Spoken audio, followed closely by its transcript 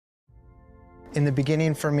In the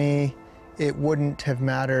beginning for me, it wouldn't have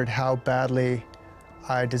mattered how badly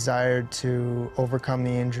I desired to overcome the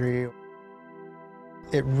injury.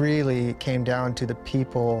 It really came down to the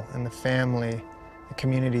people and the family, the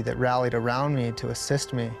community that rallied around me to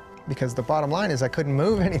assist me. Because the bottom line is I couldn't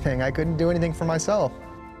move anything. I couldn't do anything for myself.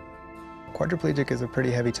 Quadriplegic is a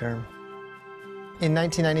pretty heavy term. In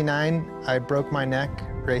 1999, I broke my neck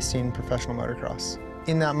racing professional motocross.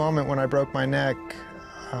 In that moment when I broke my neck,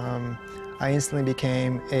 I instantly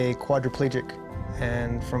became a quadriplegic.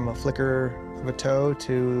 And from a flicker of a toe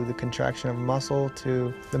to the contraction of a muscle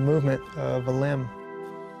to the movement of a limb.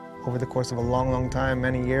 Over the course of a long, long time,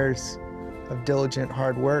 many years of diligent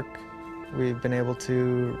hard work, we've been able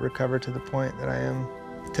to recover to the point that I am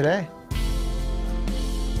today.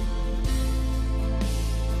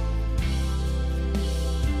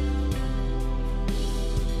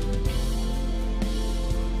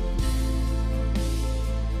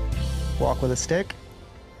 Walk with a stick,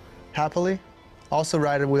 happily. Also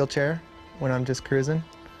ride a wheelchair when I'm just cruising.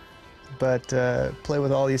 But play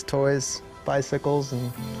with all these toys, bicycles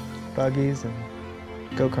and buggies and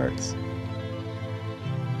go-karts.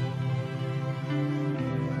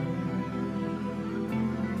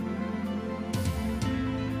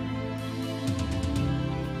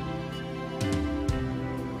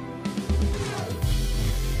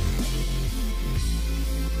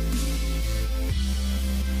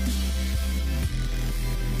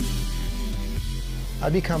 I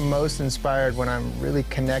become most inspired when I'm really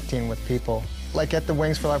connecting with people. Like at the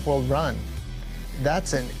Wings for Life World Run.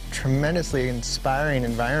 That's a tremendously inspiring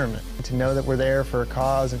environment. To know that we're there for a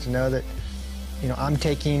cause and to know that, I'm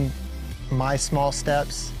taking my small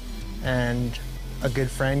steps and a good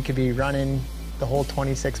friend could be running the whole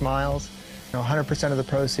 26 miles. 100% of the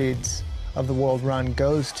proceeds of the World Run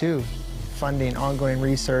goes to funding ongoing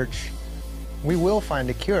research. We will find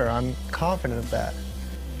a cure. I'm confident of that.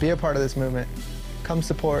 Be a part of this movement. Come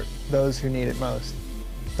support those who need it most,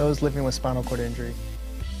 those living with spinal cord injury.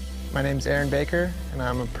 My name's Aaron Baker, and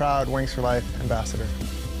I'm a proud Wings for Life ambassador.